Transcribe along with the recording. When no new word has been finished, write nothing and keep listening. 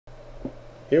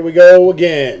Here we go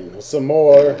again. Some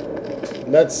more.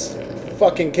 Let's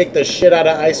fucking kick the shit out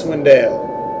of Icewind Dale.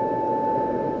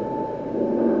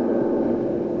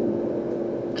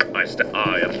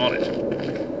 I am on it.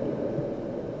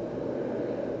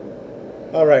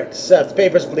 Alright, Seth,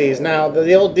 papers please. Now,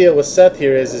 the old deal with Seth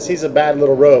here is he's a bad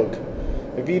little rogue.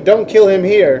 If you don't kill him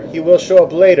here, he will show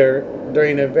up later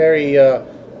during a very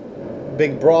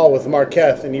big brawl with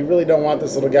Marketh, and you really don't want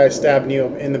this little guy stabbing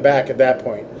you in the back at that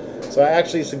point. So I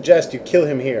actually suggest you kill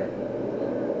him here.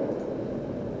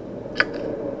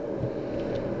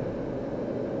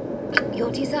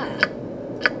 Your desire?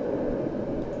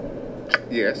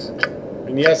 Yes.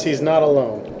 And yes, he's not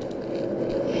alone.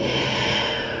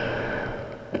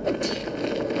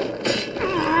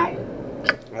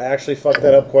 I actually fucked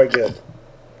that up quite good.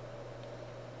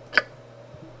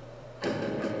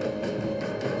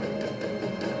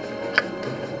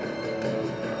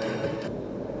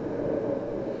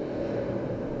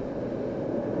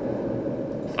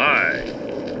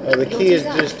 The key is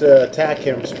just to attack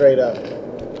him straight up.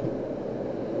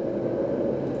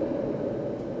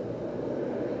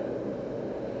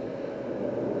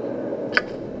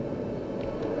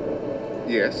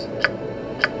 Yes.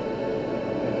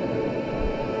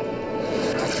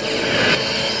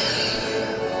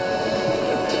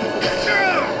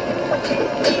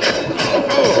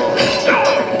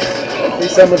 He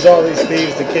summons all these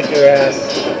thieves to kick your ass.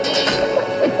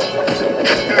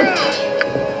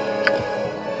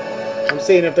 I'm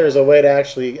seeing if there's a way to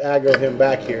actually aggro him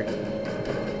back here.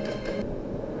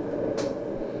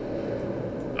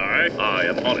 I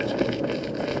am on it.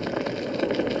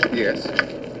 Yes.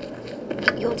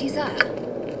 Your desire?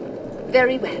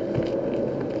 Very well.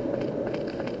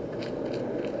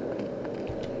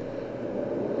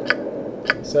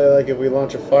 Say like if we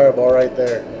launch a fireball right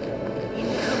there.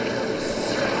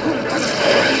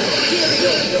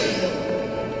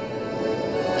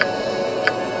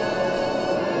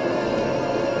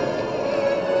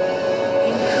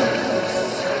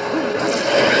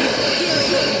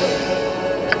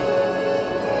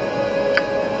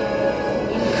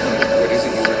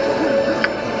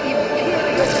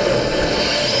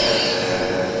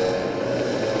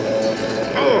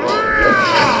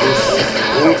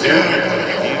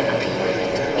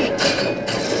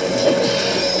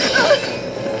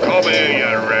 Come here, you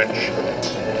wretch.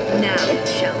 Now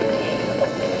shall we?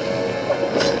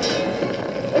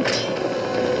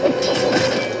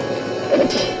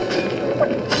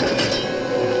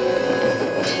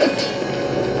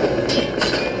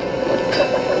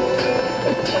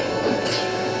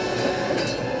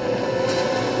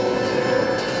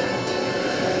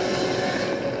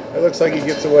 It looks like he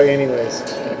gets away anyways.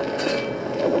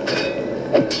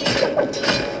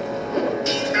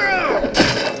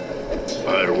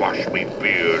 I'll wash me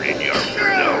beard in your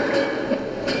blood.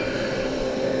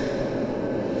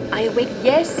 I await.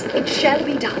 Yes, it shall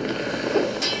be done.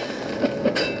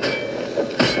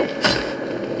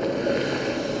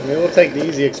 I mean, we'll take the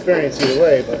easy experience either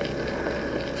way, but...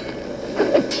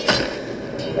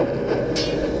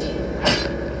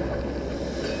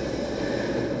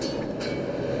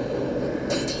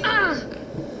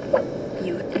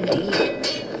 You indeed.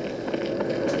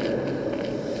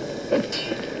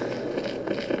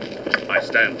 I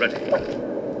stand ready.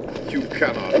 You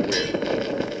cannot win.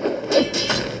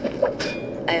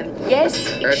 Yes,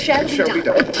 it shall be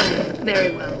done. done.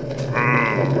 Very well.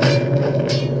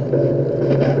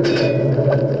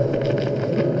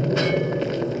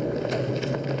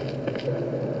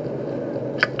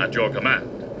 At your command.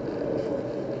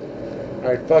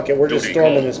 Alright, fuck it, we're just Duty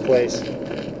storming called. this place.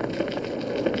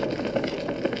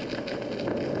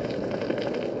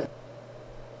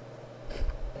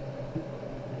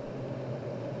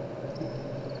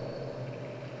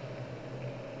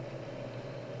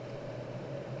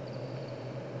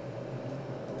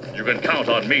 You can count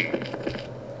on me.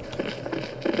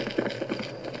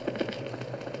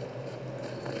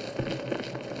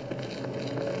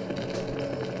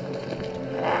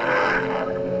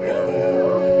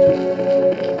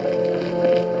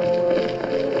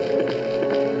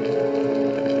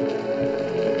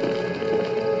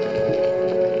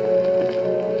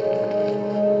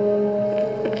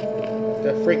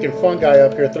 That freaking fungi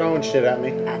up here throwing shit at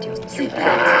me. At your seat. Oh,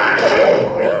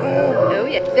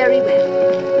 yeah. Very well.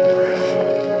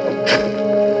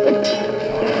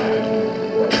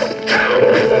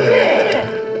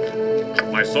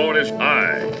 My sword is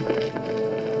high.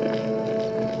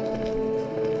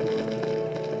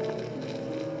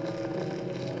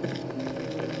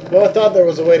 Well, I thought there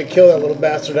was a way to kill that little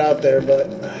bastard out there, but...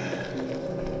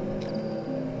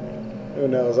 who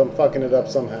knows? I'm fucking it up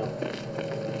somehow.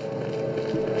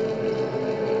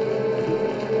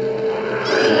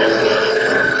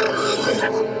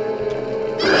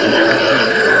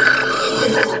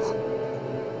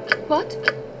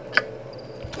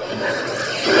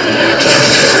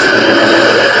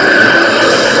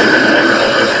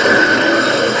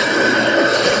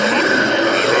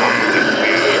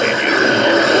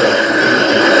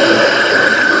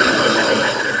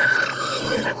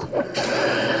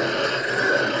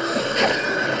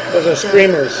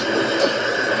 screamers.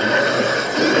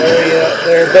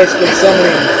 They're basically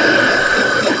summoning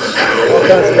all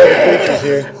kinds of other creatures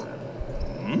here.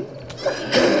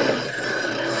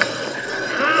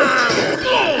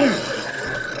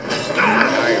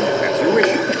 As you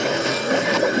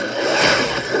wish.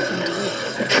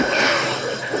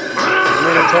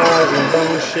 Minotaurs and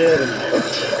bone shit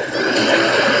and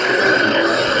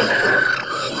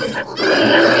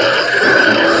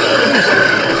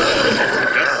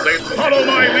Just say, follow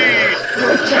my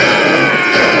lead!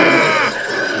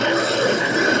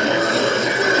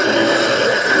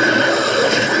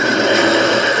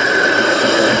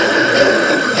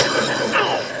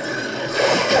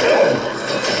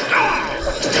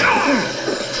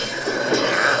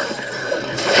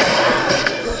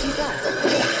 What is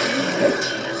that?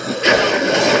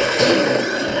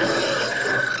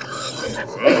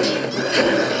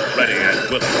 Ready and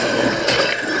willing.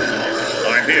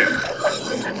 I'm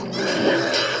here.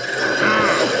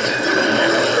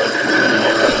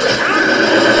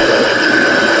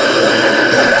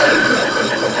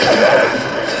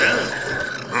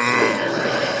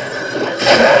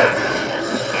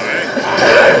 All right.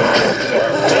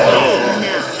 Now, shall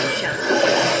we?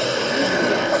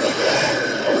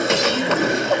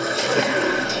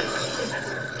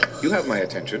 You have my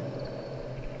attention.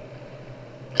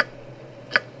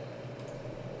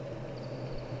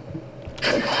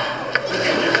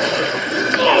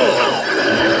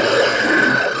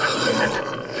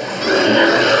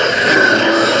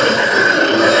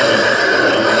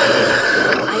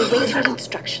 I await your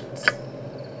instructions.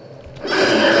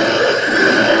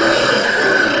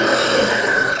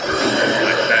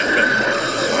 I stand ready.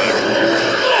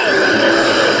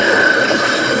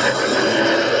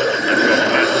 At your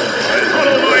command.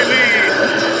 Follow my lead!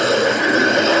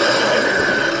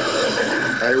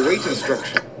 I await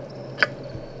instruction.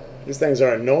 these things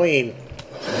are annoying.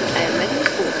 I am ready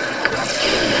with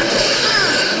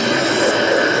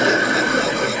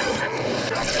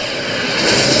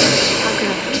How can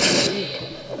I help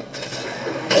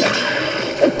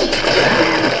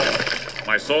you?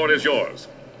 My sword is yours.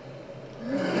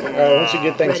 Once you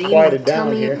get things Ready? quieted Tell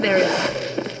down me here. very well.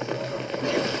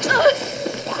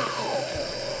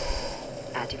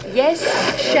 Yes,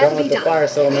 shall Don't be let the done. fire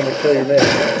salamander kill your mate.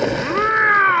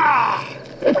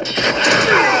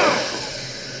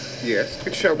 Yes,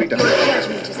 it shall be Your done.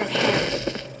 judgment is at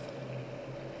hand.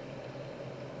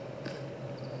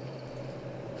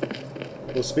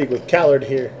 We'll speak with Callard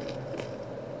here.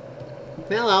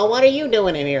 Hello, what are you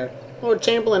doing in here? Lord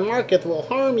Chamberlain Marketh will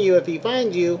harm you if he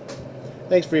finds you.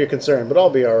 Thanks for your concern, but I'll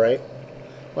be alright.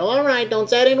 Well, alright, don't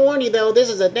say I didn't warn you, though. This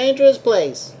is a dangerous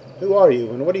place. Who are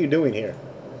you, and what are you doing here?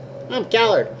 I'm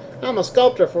Callard. I'm a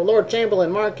sculptor for Lord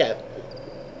Chamberlain Marketh.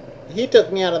 He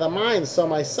took me out of the mines so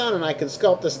my son and I could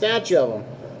sculpt a statue of him.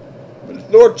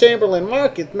 But Lord Chamberlain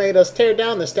Marketh made us tear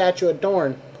down the statue of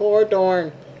Dorn. Poor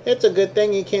Dorn. It's a good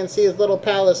thing you can't see his little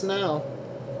palace now.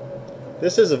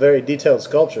 This is a very detailed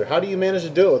sculpture. How do you manage to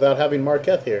do it without having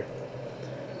Marketh here?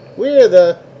 We're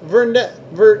the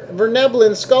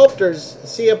Verneblin sculptors.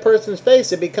 See a person's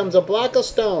face, it becomes a block of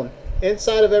stone.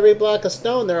 Inside of every block of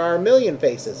stone there are a million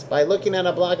faces. By looking at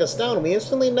a block of stone, we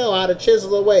instantly know how to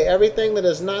chisel away everything that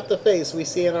is not the face we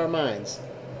see in our minds.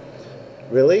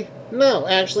 Really? No,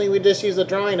 actually we just use a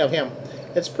drawing of him.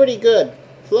 It's pretty good.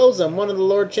 Flozum, one of the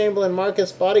Lord Chamberlain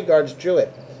Marketh's bodyguards, drew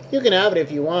it. You can have it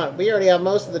if you want. We already have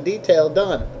most of the detail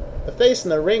done. The face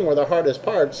and the ring were the hardest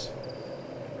parts.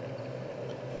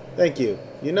 Thank you.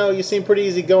 You know, you seem pretty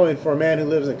easygoing for a man who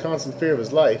lives in constant fear of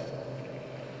his life.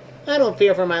 I don't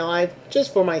fear for my life,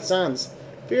 just for my son's.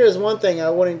 Fear is one thing I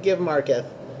wouldn't give Marketh.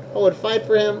 I would fight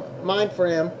for him, mind for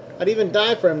him. I'd even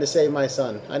die for him to save my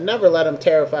son. I'd never let him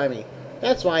terrify me.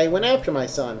 That's why he went after my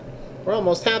son. We're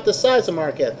almost half the size of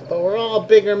Marketh, but we're all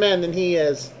bigger men than he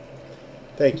is.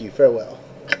 Thank you. Farewell.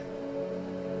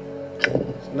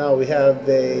 So now we have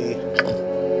a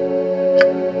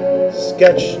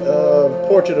sketch of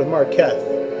portrait of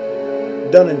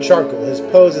Marketh, done in charcoal. His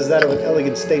pose is that of an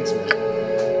elegant statesman.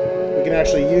 We can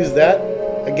actually use that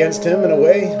against him in a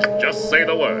way. Just say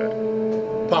the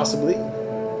word. Possibly.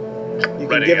 You can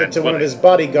Ready give it and to one of willing. his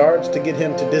bodyguards to get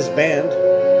him to disband.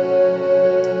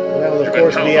 That will, of You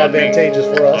course, can be count on me. advantageous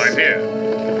for us. I'm here.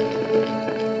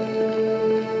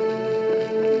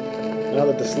 Now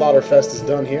that the Slaughterfest is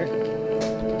done here.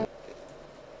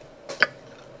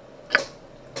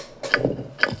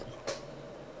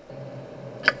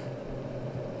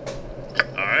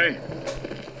 All right.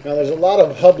 Now there's a lot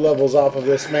of hub levels off of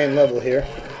this main level here.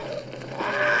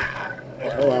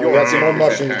 Hold on, we got some more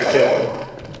mushrooms to kill.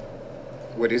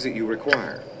 What is it you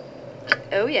require?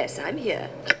 Oh yes, I'm here.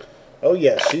 Oh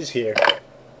yes, she's here.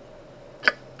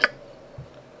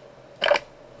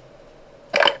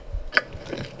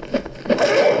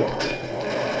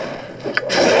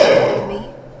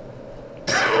 Me?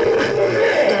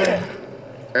 Done.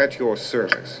 At your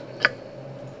service.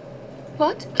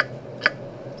 What?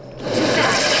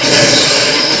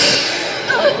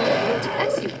 What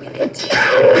has you with it?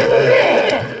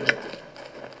 I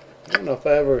don't know if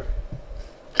I ever...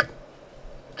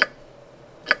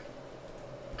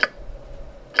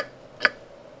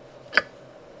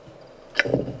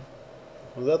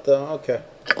 Was that the... Okay.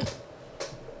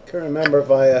 Can't remember if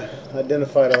I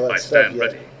identified all that I stuff stand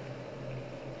yet. ready.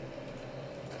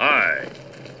 Aye.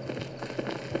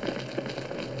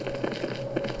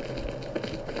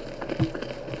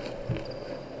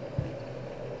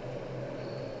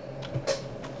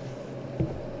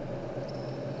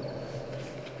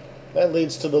 That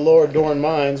leads to the Lower Dorn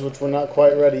Mines, which we're not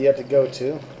quite ready yet to go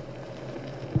to.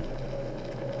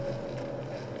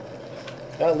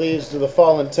 That leads to the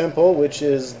Fallen Temple, which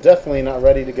is definitely not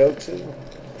ready to go to.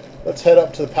 Let's head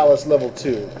up to the Palace Level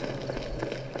 2.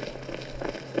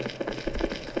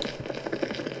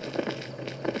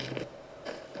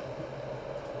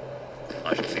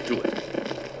 I shall see to it.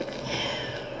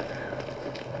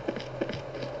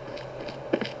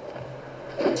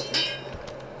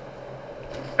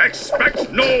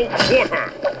 Expect no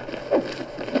quarter!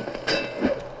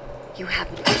 You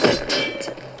haven't it.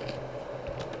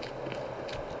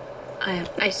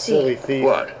 I see. Silly thief.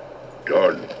 What?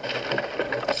 Done.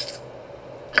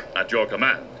 At your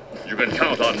command. You can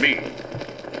count on me.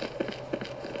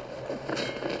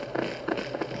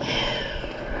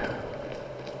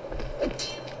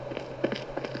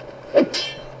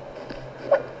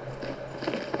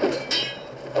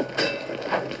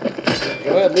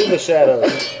 Go ahead, leave the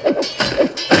shadows.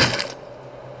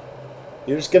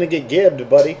 You're just gonna get gibbed,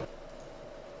 buddy.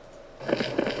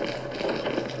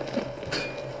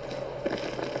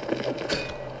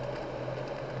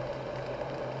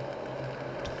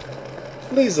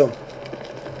 Flees him.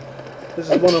 This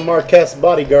is one of Marketh's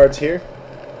bodyguards here.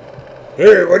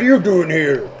 Hey, what are you doing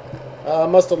here? I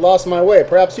must have lost my way.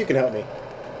 Perhaps you can help me.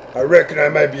 I reckon I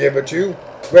might be able to.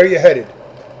 Where are you headed?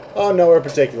 Oh, nowhere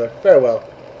particular. Farewell.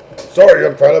 Sorry,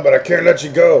 young fella, but I can't let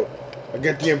you go. I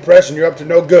get the impression you're up to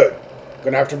no good.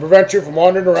 Gonna have to prevent you from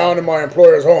wandering around in my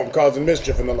employer's home, causing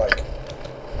mischief and the like.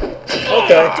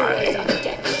 Okay. Doors of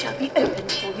death shall be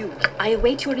opened for you. I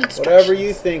await your instructions. Whatever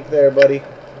you think there, buddy.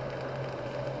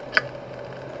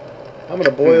 I'm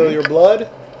gonna boil your blood.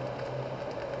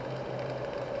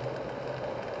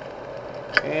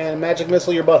 And magic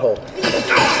missile your butthole.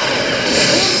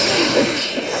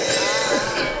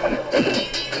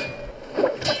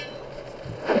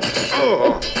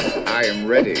 Oh, I am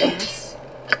ready. Yes.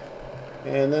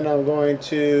 And then I'm going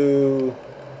to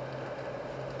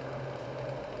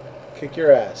kick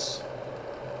your ass.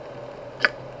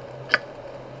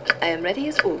 I am ready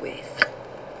as always.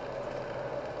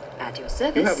 At your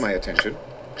service. You have my attention.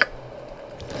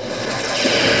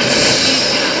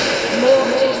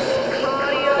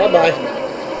 Bye-bye.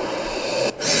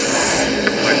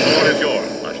 My sword is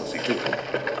yours. I shall see to it.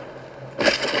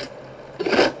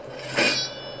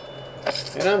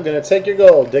 And I'm gonna take your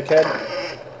gold, dickhead.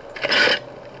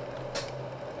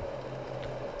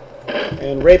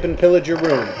 And rape and pillage your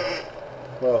room.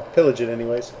 Well, pillage it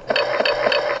anyways.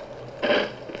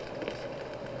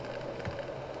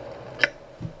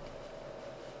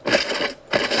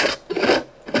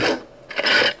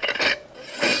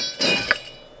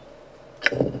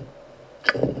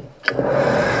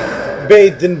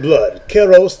 Bathed in blood,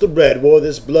 Keros the Red wore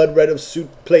this blood red of suit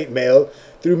plate mail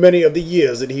through many of the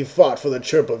years that he fought for the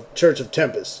Church of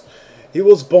Tempest. He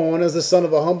was born as the son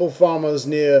of a humble farmer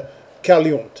near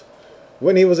Calunt.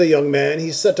 When he was a young man,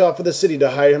 he set off for the city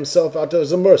to hire himself out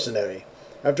as a mercenary.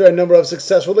 After a number of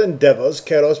successful endeavors,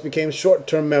 Keros became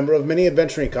short-term member of many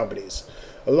adventuring companies.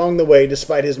 Along the way,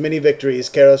 despite his many victories,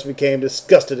 Keros became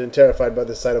disgusted and terrified by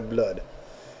the sight of blood.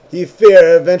 His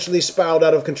fear eventually spiraled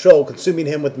out of control, consuming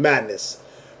him with madness.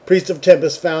 Priest of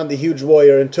Tempest found the huge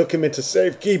warrior and took him into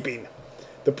safekeeping.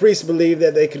 The priest believed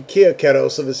that they could cure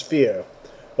Keros of his fear.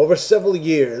 Over several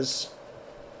years,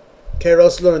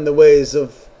 Keros learned the ways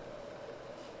of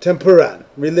Tempuran,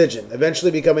 religion,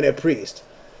 eventually becoming a priest.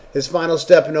 His final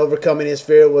step in overcoming his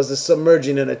fear was the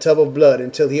submerging in a tub of blood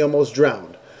until he almost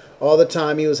drowned. All the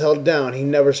time he was held down, he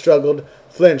never struggled,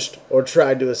 flinched, or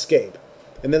tried to escape.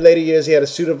 In the later years, he had a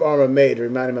suit of armor made to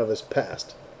remind him of his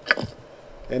past.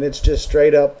 And it's just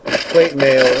straight up plate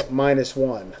mail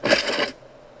 -1.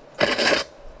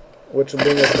 Which will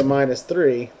bring us to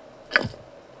 -3.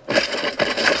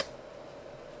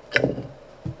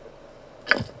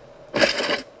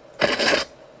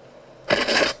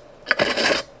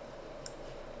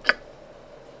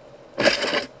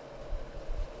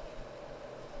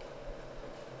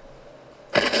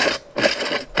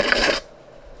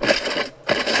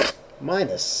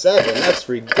 -7. That's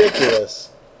ridiculous.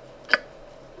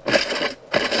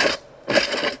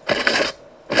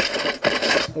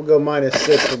 We'll go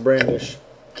 -6 for Brandish.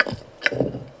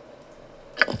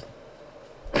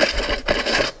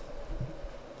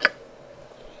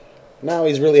 Now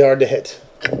he's really hard to hit.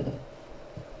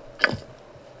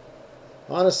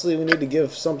 Honestly, we need to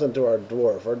give something to our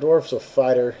dwarf. Our dwarf's a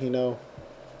fighter, you know.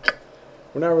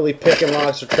 We're not really picking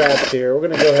locks or traps here. We're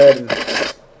going to go ahead and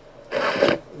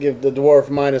give the dwarf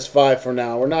 -5 for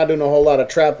now. We're not doing a whole lot of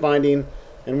trap finding,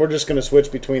 and we're just going to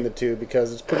switch between the two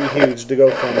because it's pretty huge to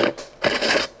go from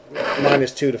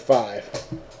 -2 to 5.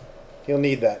 He'll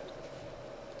need that.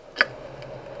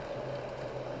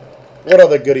 What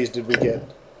other goodies did we get?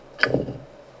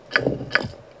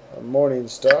 A Morning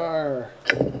Star,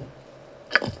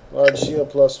 large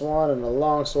shield +1, and a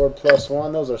long sword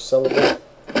 +1. Those are sellable.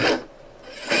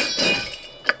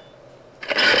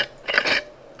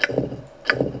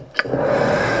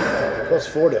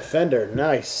 +4 defender,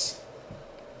 nice.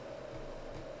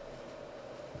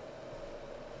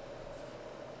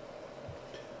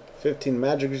 +15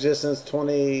 magic resistance,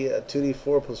 20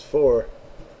 2d4 +4.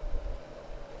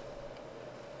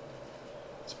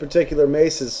 This particular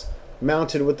mace is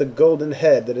mounted with a golden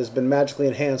head that has been magically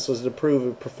enhanced so as to improve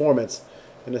its performance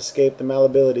and escape the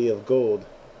malleability of gold.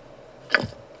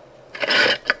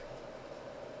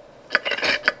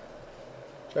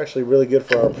 It's actually really good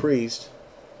for our priest.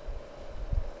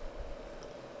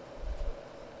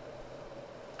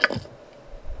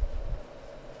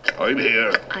 I'm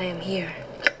here. I am here.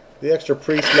 The extra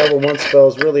priest level 1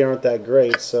 spells really aren't that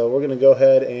great, so we're going to go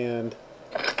ahead and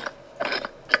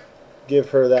give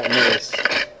her that mace.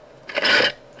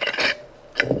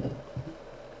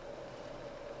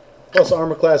 Plus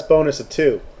armor class bonus of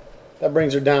 2. That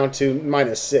brings her down to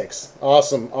 -6.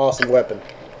 Awesome, awesome weapon.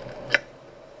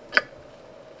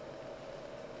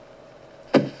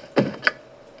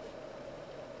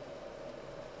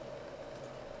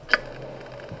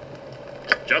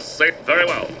 Just safe very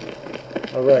well.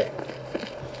 Alright.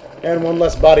 And one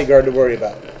less bodyguard to worry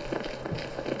about.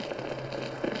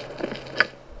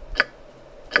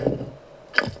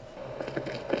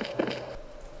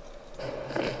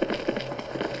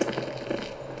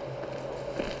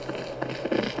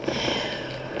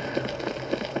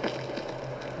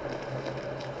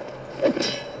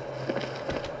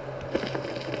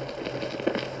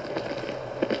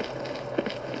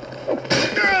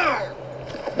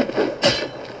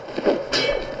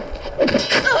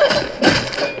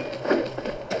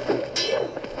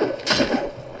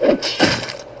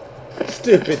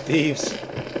 Stupid thieves.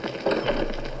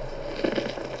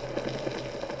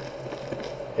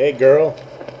 Hey, girl.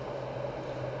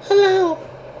 Hello.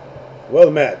 Well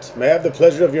met. May I have the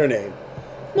pleasure of your name?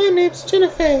 My name's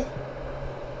Jennifer.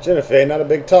 Jennifer, not a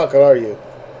big talker, are you?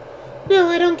 No,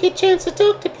 I don't get a chance to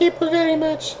talk to people very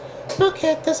much.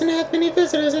 Marketh doesn't have many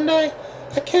visitors and I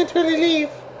can't really leave.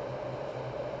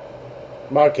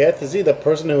 Marketh, is he the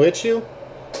person who hit you?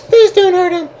 Please don't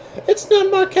hurt him. It's not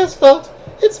Marketh's fault.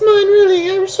 It's mine, really.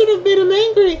 I should have made him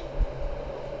angry.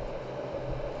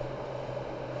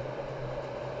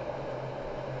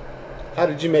 How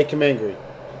did you make him angry?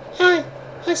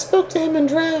 I spoke to him in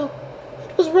Drow.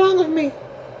 It was wrong of me.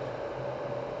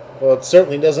 Well, it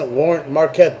certainly doesn't warrant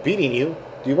Marketh beating you.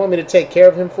 Do you want me to take care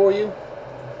of him for you?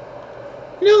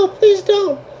 No, please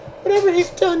don't. Whatever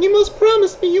he's done, you must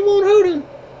promise me you won't hurt him.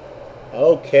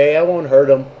 Okay, I won't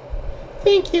hurt him.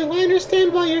 Thank you. I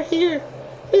understand why you're here.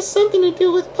 It's something to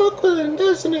do with Puckwillan,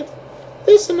 doesn't it?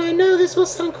 Listen, I know this will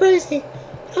sound crazy,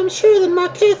 but I'm sure that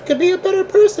Marketh could be a better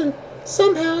person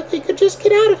somehow if he could just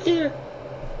get out of here.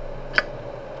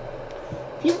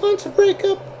 If you want to break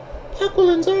up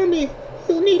Puckwillan's army,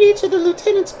 you'll need each of the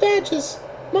lieutenant's badges.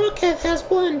 Marketh has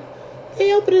one.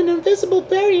 They open an invisible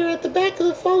barrier at the back of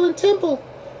the fallen temple.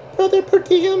 Brother Per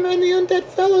Diem and the undead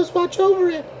fellows watch over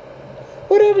it.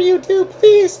 Whatever you do,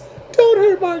 please don't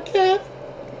hurt Marketh.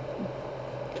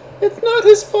 It's not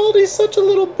his fault he's such a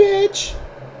little bitch.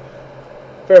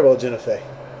 Farewell, Jennifer.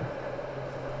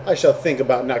 I shall think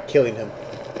about not killing him.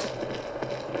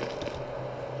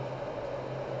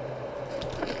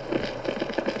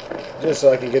 Just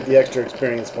so I can get the extra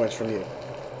experience points from you.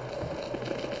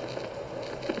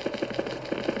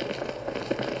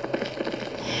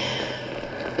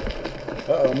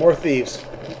 Uh-oh, more thieves.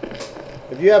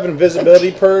 If you have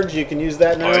invisibility purge, you can use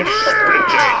that now.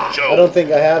 I don't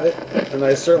think I have it, and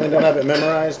I certainly don't have it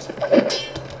memorized.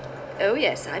 Oh,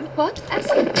 yes, I'm what?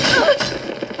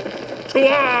 To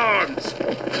arms!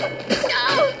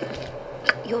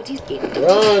 You're in.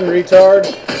 Run,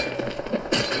 retard!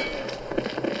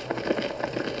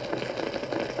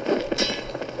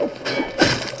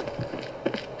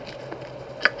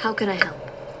 can I help?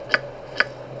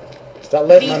 Stop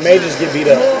letting my mages get beat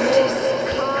up.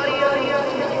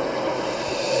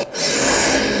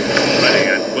 Ready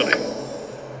and willing.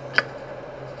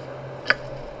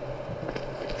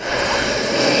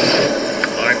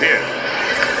 I'm here.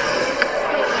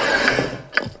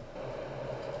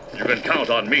 You can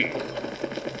count on me.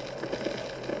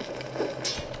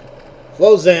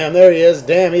 Flozam, there he is.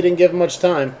 Damn, he didn't give him much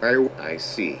time. I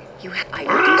see. I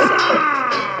will do so.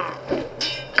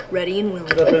 Ready and willing.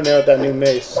 Get up in there with that new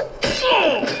mace.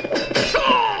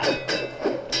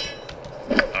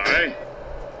 Aye.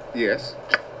 Yes.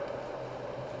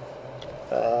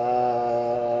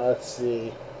 Let's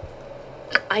see.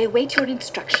 I await your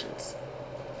instructions.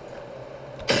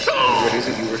 What is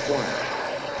it you require?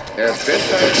 As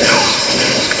best I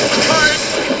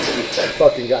That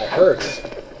fucking guy hurts.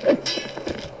 can.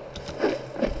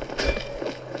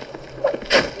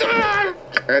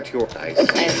 At your I am ready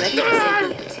to say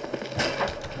be it.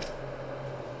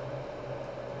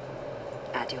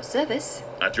 At your service.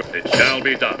 It shall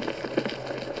be done.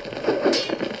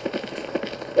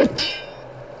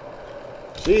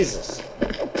 Jesus.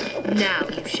 Now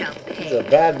you shall He's a pay.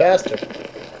 bad bastard.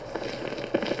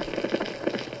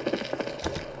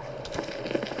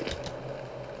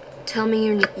 Tell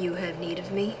me you have need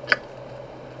of me.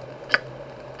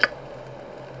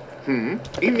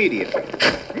 Immediately.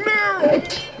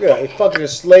 Yeah, he fucking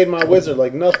just slayed my wizard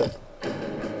like nothing.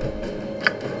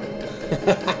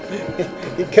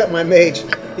 He cut my mage.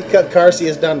 He cut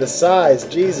Carcius down to size.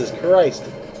 Jesus Christ.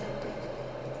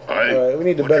 Alright, we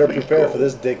need to better prepare for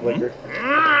this dick licker.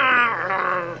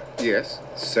 Yes,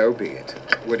 so be it.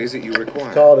 What is it you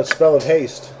require? Call it a spell of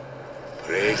haste.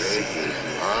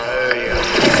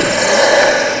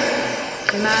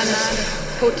 Mana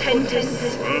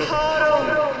potentis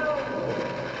caro.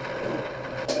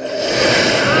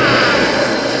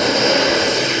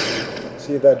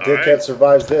 See if that dickhead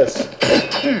survives this.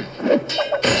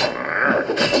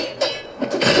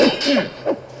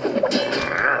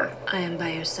 I am by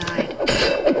your side.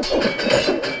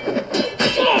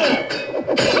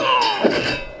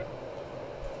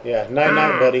 Yeah, night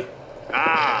night, buddy.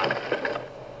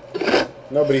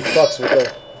 Nobody fucks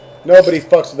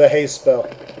with the haste spell.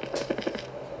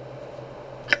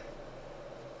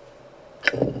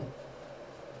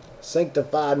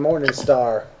 Sanctified Morning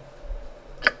Star.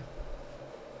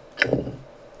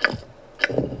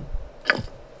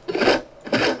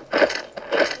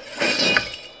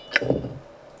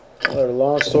 Another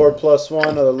long sword +1,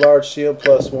 another large shield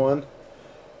 +1.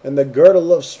 And the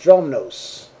Girdle of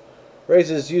Stromnos.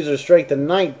 Raises user strength to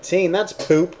 19. That's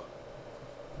poop.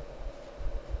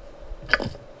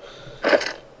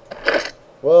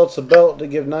 Well, it's a belt to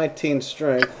give 19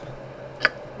 strength.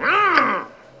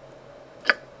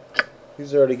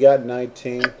 He's already got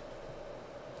 19.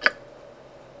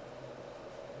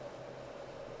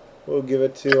 We'll give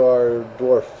it to our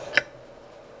dwarf.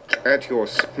 At your...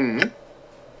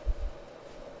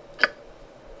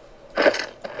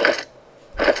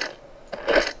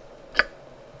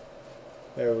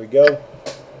 There we go.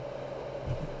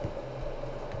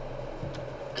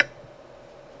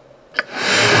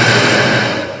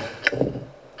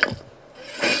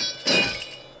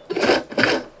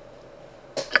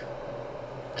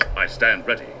 I stand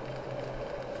ready.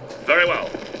 Very well.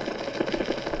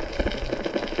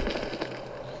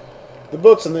 The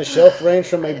books on this shelf range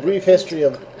from a brief history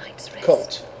of Night's rest.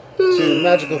 cult to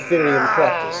magical theory and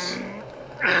practice.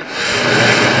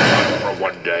 For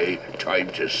one day, time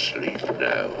to sleep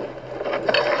now.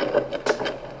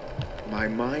 My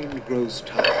mind grows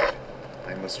tired.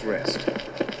 I must rest.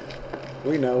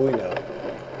 We know, we know.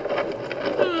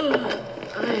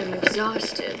 I am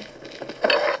exhausted.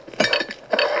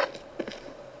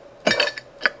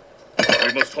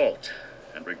 We must halt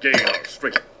and regain our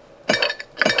strength.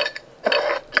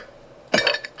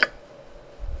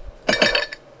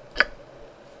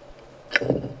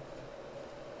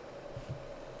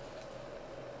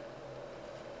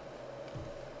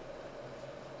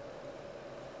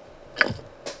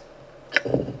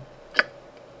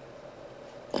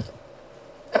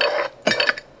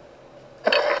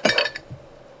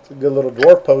 It's a good little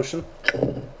dwarf potion.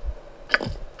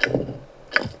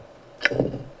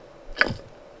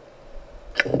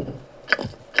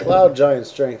 Cloud Giant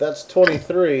Strength, that's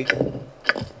 23.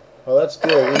 Oh, that's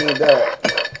good, we need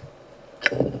that.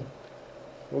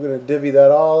 We're going to divvy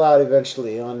that all out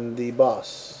eventually on the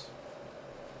boss.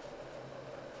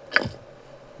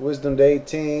 Wisdom to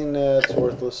 18, that's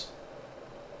worthless.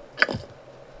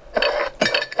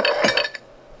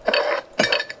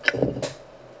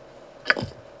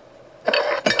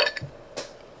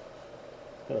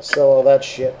 Gonna sell all that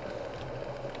shit.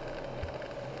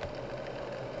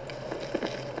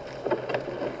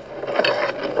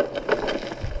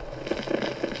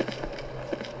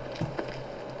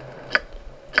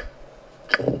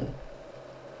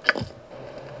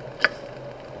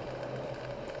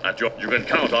 You can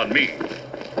count on me.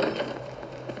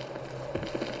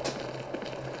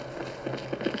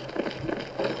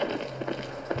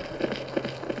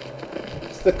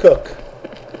 It's the cook.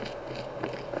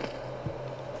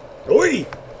 Oi!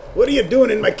 What are you doing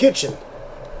in my kitchen?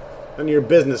 None of your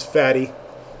business, fatty.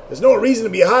 There's no reason to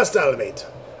be hostile, mate.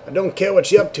 I don't care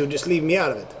what you're up to, just leave me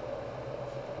out of it.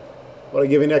 Want to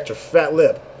give you an extra fat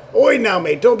lip? Oi now,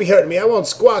 mate, don't be hurting me. I won't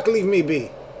squawk, leave me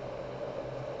be.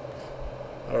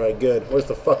 Alright, good. Where's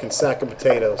the fucking sack of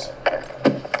potatoes?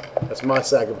 That's my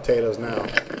sack of potatoes now.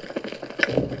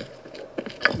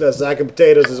 That sack of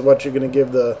potatoes is what you're going to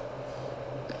give the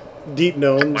deep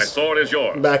gnomes. My sword is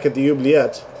yours. Back at the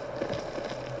oubliette.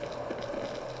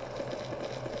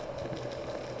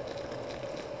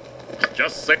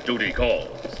 Just say duty calls.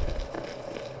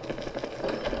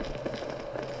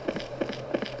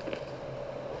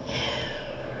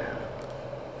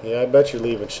 Yeah, I bet you're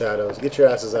leaving, Shadows. Get your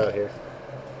asses out here.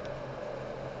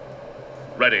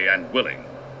 Ready and willing.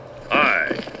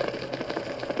 Aye.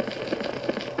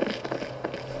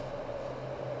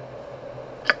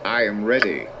 I am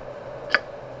ready.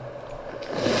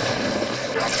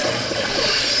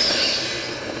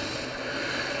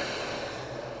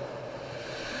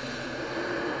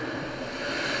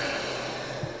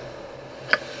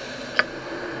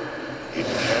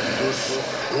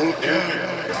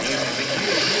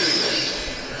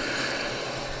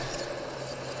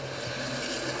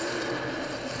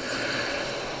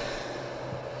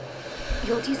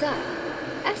 Your desire,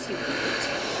 as you put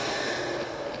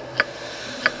it.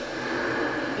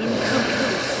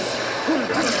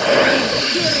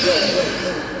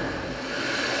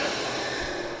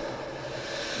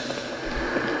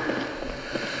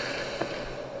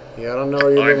 Yeah, I don't know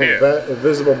where your I'm little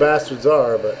invisible bastards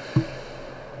are, but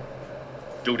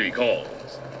Duty calls.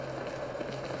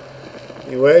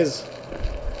 anyways,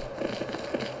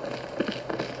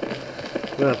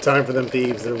 I don't have time for them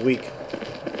thieves. They're weak.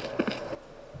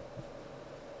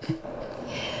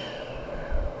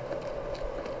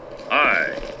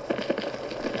 Aye.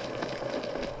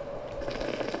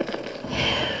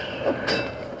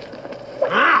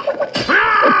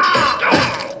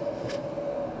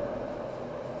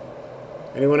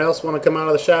 Anyone else want to come out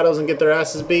of the shadows and get their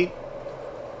asses beat?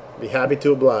 Be happy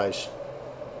to oblige.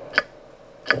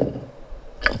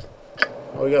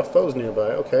 Oh, we got foes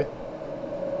nearby. Okay.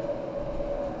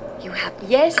 You have,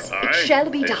 yes, Aye. it shall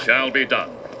be It done. shall be done.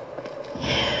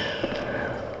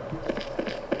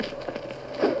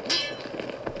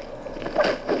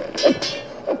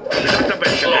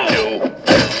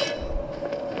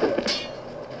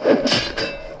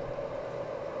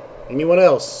 Anyone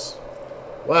else?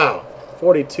 Wow.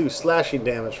 42 slashing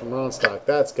damage from Ronstock.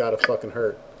 That's gotta fucking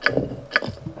hurt.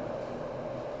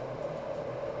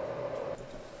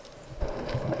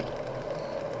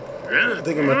 I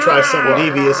think I'm gonna try something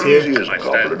devious here. I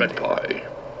stand ready.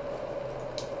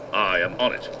 I am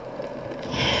on it.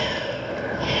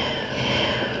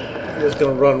 I'm just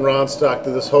gonna run Ronstock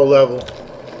through this whole level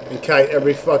and kite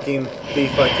every fucking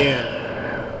beef I can.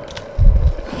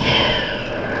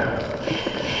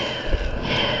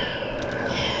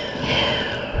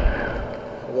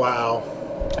 Wow.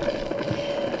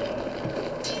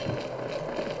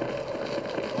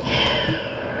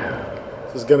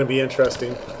 This is gonna be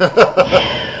interesting.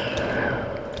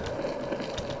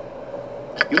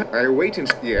 I await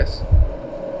yes.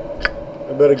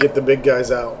 I better get the big guys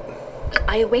out.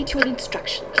 I await your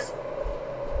instructions.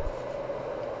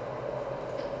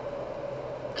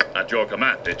 At your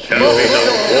command, it shall be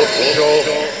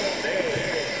done.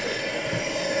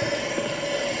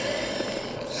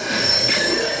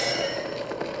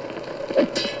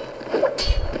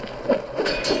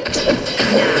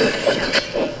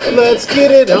 Let's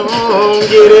get it on,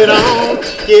 get it on,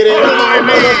 get it on,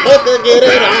 motherfucker, get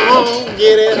it on,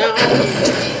 get it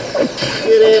on,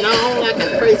 get it on like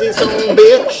a crazy son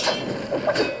bitch.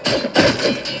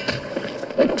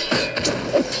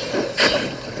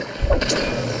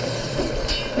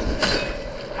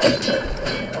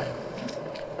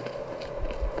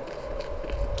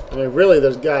 I mean, really,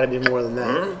 there's got to be more than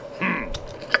that.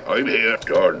 I'm here,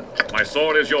 Jordan. My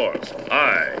sword is yours.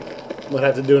 Aye. Might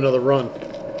have to do another run.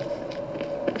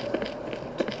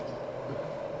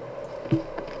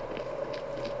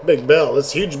 Big bell.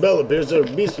 This huge bell appears to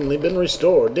have recently been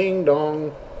restored. Ding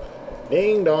dong.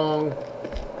 Ding dong.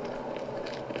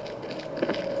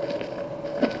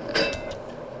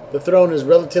 The throne is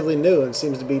relatively new and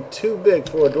seems to be too big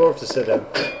for a dwarf to sit in.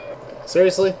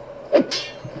 Seriously?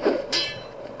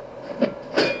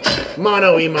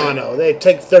 Mano y mano. They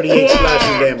take 38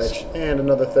 slashing damage. And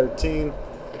another 13.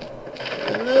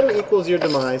 And that equals your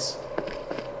demise.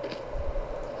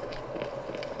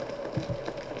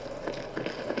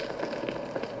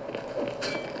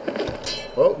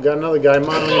 Oh, got another guy.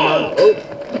 Mono.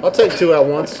 Oh, I'll take 2 at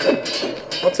once.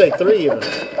 I'll take 3 even.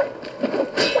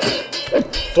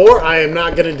 4 I am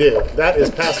not going to do. That is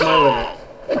past my limit.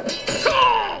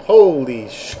 Holy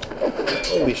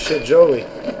shit, Jolie.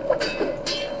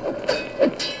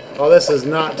 Oh, this is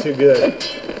not too good.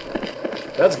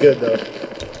 That's good, though.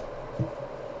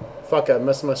 Fuck, I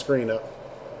messed my screen up.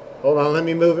 Hold on, let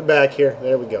me move it back here.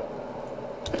 There we go.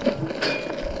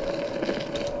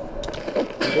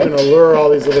 We're going to lure all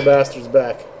these little bastards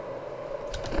back.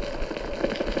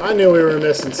 I knew we were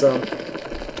missing some.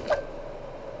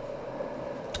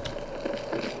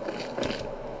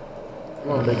 Come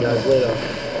on, big guys, wait up.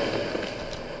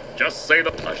 Just say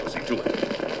the... I shall see to it.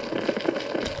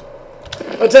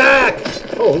 Attack!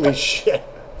 Holy shit.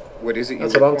 What is it you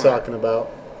That's what I'm require? talking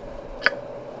about.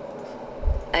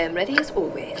 I am ready as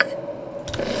always.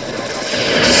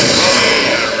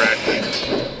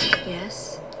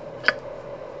 Yes?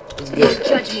 Let's Don't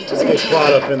judge me to get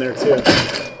caught up in there, too.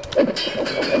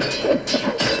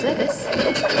 service.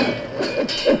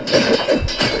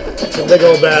 It's a big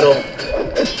old battle.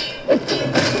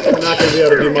 We're not going to be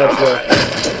able to do much there.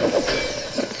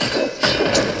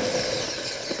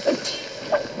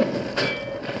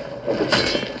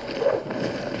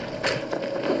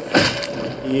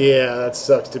 Yeah, that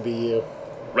sucks to be you.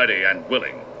 Ready and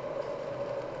willing.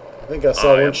 I think I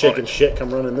saw I one am chicken on it. shit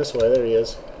come running this way. There he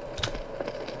is.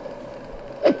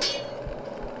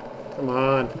 Come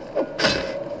on.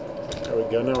 There we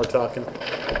go. Now we're talking.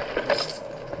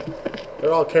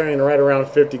 They're all carrying right around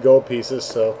 50 gold pieces,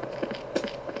 so...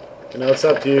 You know, it's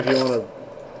up to you if you want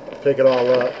to pick it all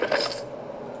up.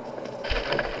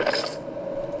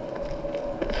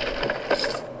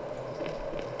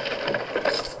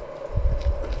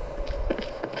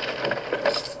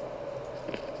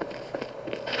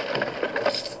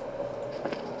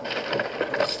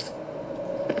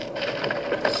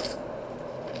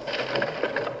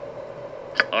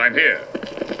 I'm here.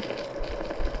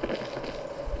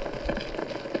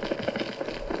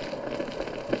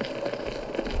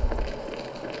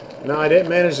 No, I didn't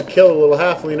manage to kill the little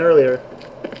halfling earlier.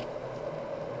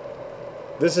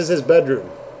 This is his bedroom.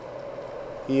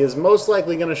 He is most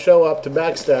likely going to show up to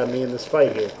backstab me in this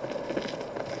fight here.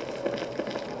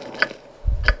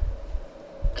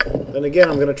 Then again,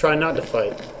 I'm going to try not to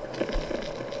fight.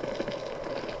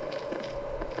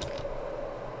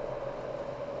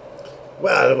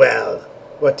 Well, well,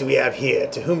 what do we have here?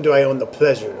 To whom do I own the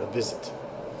pleasure of visit?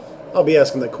 I'll be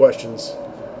asking the questions.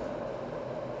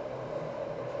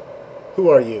 Who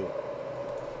are you?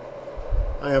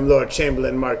 I am Lord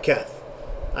Chamberlain Marketh.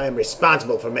 I am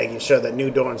responsible for making sure that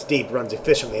New Dorn's Deep runs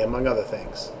efficiently, among other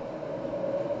things.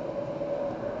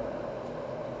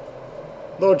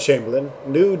 Lord Chamberlain,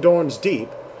 New Dorn's Deep?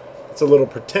 It's a little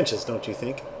pretentious, don't you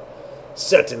think?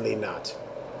 Certainly not.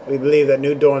 We believe that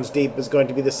New Dorn's Deep is going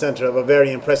to be the center of a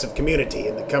very impressive community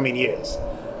in the coming years.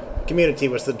 A community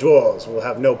which the dwarves will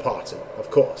have no part in, of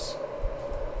course.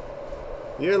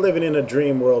 You're living in a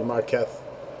dream world, Marketh.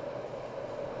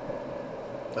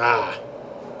 Ah,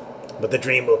 but the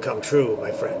dream will come true,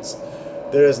 my friends.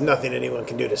 There is nothing anyone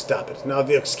can do to stop it. Now, if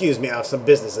you'll excuse me, I have some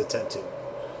business to attend to.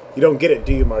 You don't get it,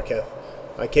 do you, Marketh?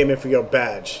 I came in for your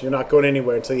badge. You're not going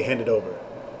anywhere until you hand it over.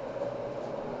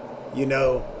 You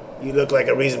know, you look like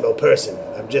a reasonable person.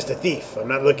 I'm just a thief. I'm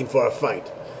not looking for a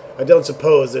fight. I don't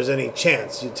suppose there's any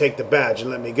chance you'd take the badge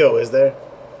and let me go, is there?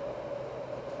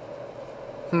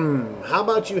 How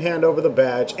about you hand over the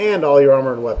badge and all your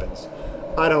armor and weapons?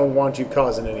 I don't want you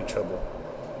causing any trouble.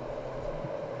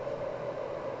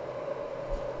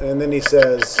 And then he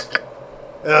says,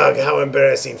 ugh, how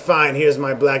embarrassing. Fine, here's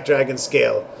my black dragon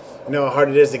scale. You know how hard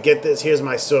it is to get this? Here's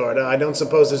my sword. I don't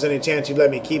suppose there's any chance you'd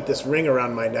let me keep this ring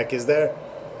around my neck, is there?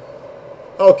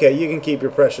 Okay, you can keep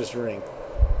your precious ring.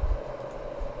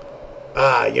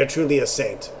 Ah, you're truly a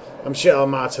saint. I'm sure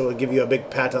Almato will give you a big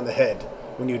pat on the head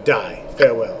when you die.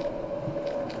 Farewell.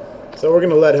 So we're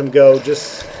going to let him go,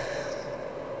 just...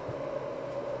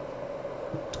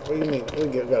 What do you mean? We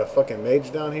got a fucking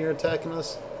mage down here attacking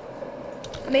us?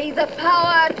 May the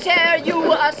power tear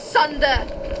you asunder.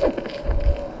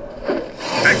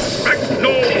 Expect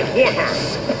no water.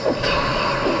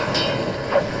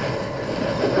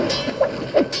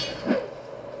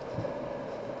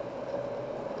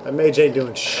 That mage ain't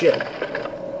doing shit.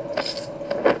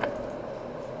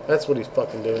 That's what he's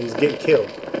fucking doing. He's getting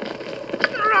killed.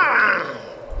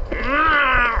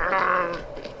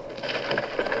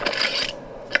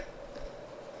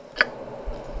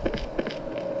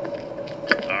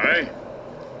 Aye.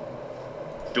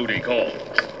 Duty calls.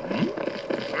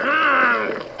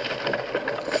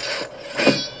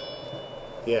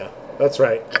 Yeah, that's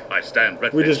right. I stand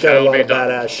ready. We just got a lot of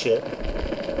badass shit.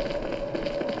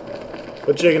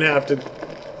 But you're going to have to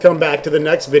come back to the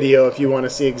next video if you want to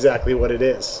see exactly what it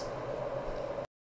is.